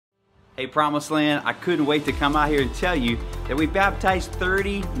Hey Promised Land, I couldn't wait to come out here and tell you that we baptized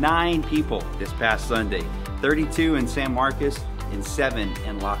 39 people this past Sunday. 32 in San Marcos and 7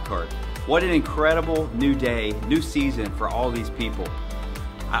 in Lockhart. What an incredible new day, new season for all these people.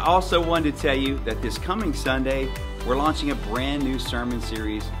 I also wanted to tell you that this coming Sunday, we're launching a brand new sermon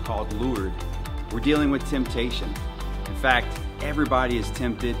series called Lured. We're dealing with temptation. In fact, everybody is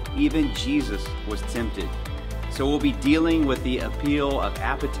tempted, even Jesus was tempted. So we'll be dealing with the appeal of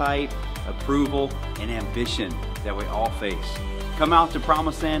appetite, approval, and ambition that we all face. Come out to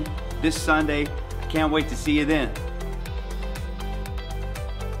Promised Land this Sunday. I can't wait to see you then.